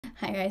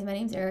Hi guys, my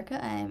name is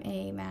Erica. I'm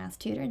a math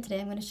tutor, and today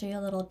I'm going to show you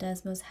a little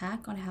DESMOS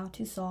hack on how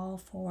to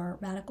solve for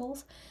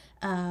radicals.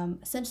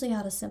 Essentially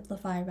how to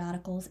simplify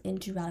radicals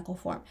into radical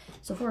form.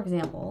 So for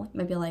example,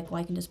 maybe like,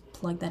 well, I can just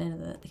plug that into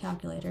the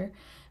calculator.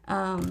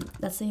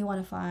 Let's say you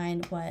want to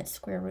find what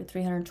square root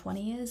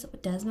 320 is.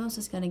 DESMOS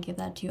is going to give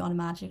that to you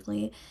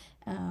automatically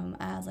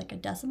as like a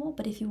decimal,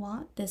 but if you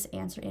want this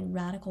answer in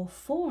radical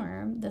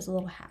form, there's a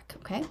little hack,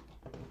 okay?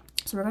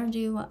 So we're going to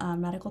do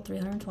radical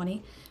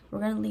 320. We're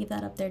going to leave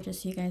that up there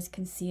just so you guys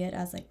can see it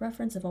as like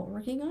reference of what we're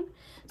working on.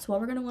 So what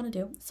we're going to want to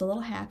do, it's a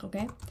little hack,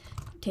 okay?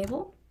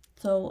 Table.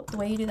 So the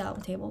way you do that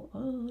with table,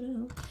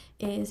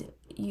 is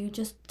you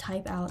just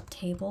type out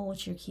table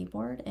with your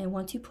keyboard, and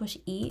once you push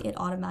E, it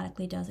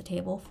automatically does a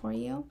table for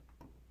you.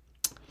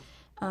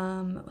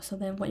 So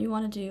then what you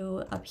want to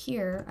do up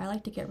here, I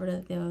like to get rid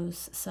of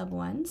those sub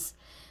ones,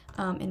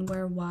 and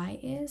where Y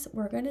is,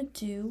 we're going to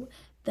do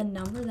the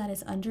number that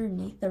is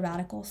underneath the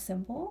radical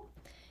symbol,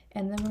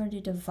 and then we're going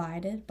to do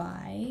divided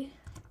by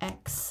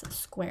x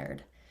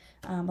squared.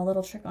 A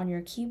little trick on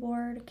your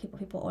keyboard,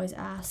 people always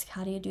ask,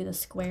 how do you do the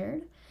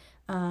squared?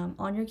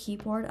 On your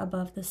keyboard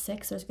above the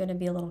 6, there's going to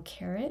be a little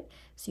caret,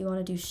 so you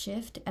want to do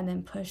shift and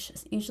then push,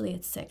 usually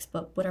it's 6,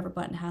 but whatever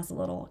button has a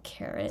little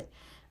caret.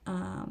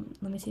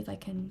 Let me see if I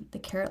can, the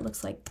caret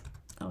looks like,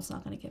 oh, it's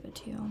not going to give it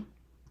to you.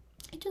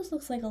 It just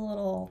looks like a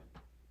little,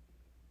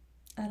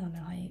 I don't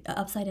know,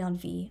 upside down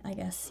V, I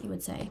guess you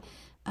would say.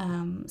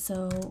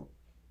 So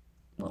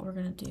what we're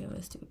going to do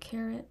is do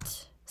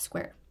caret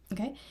square.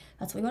 Okay,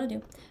 that's what we want to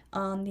do.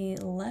 On the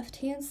left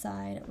hand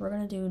side, we're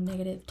going to do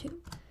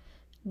 -2,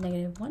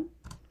 -1,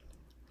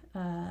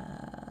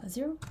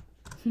 0,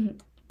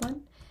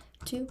 1,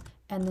 2,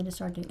 and then just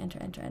start doing enter,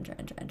 enter, enter,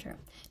 enter, enter.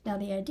 Now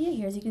the idea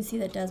here is you can see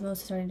that DESMOS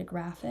is starting to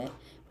graph it,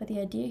 but the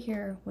idea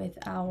here with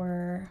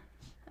our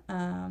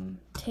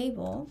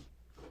table,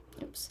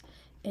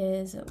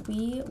 is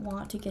we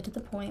want to get to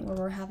the point where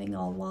we're having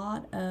a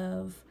lot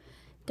of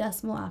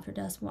decimal after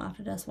decimal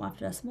after decimal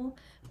after decimal.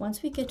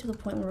 Once we get to the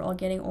point where we're all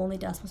getting only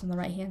decimals on the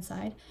right hand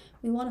side,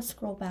 we want to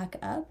scroll back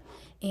up,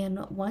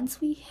 and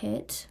once we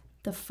hit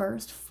the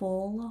first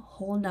full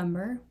whole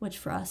number, which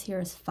for us here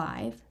is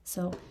 5,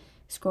 so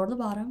scroll to the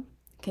bottom.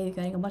 Okay, you're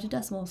getting a bunch of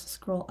decimals,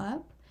 scroll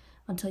up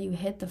until you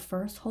hit the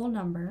first whole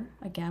number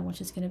again, which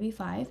is going to be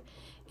 5,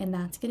 and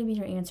that's going to be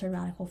your answer in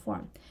radical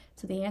form.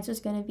 So the answer is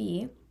going to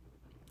be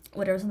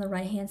whatever's on the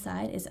right hand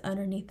side is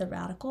underneath the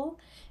radical,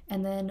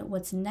 and then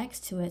what's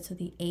next to it, so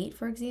the 8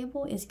 for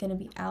example, is going to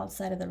be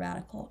outside of the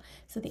radical.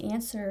 So the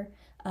answer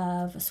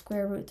of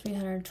square root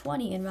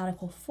 320 in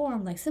radical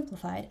form, like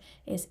simplified,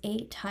 is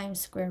 8 times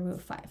square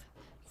root 5.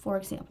 For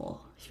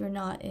example, if you're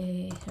not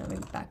a, let me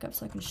back up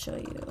so I can show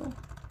you,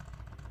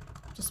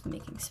 just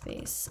making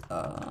space.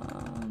 Oh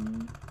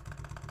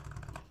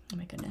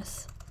my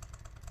goodness.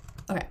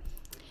 Okay,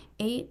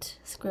 8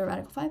 square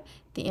radical 5,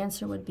 the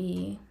answer would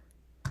be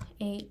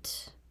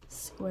 8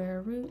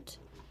 square root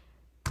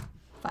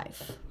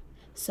 5.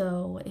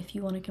 So if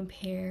you want to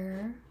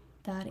compare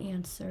that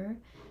answer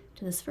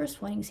to this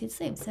first one, you can see it's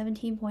the same,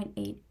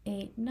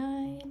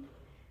 17.889,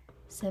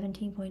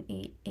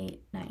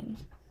 17.889.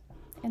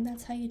 And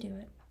that's how you do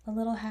it. A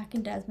little hack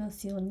in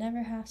DESMOS you'll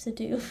never have to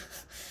do,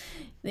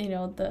 you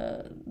know,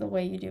 the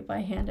way you do it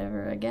by hand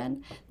ever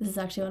again. This is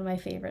actually one of my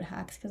favorite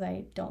hacks because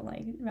I don't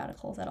like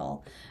radicals at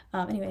all.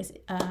 Anyways,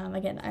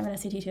 again, I'm an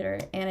SAT tutor,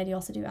 and I do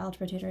also do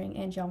algebra tutoring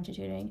and geometry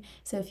tutoring.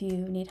 So if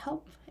you need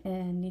help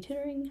and need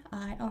tutoring,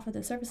 I offer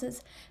those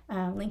services.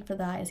 Link for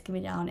that is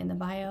going to be down in the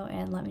bio,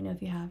 and let me know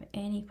if you have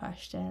any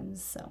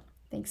questions. So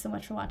thanks so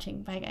much for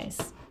watching. Bye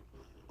guys.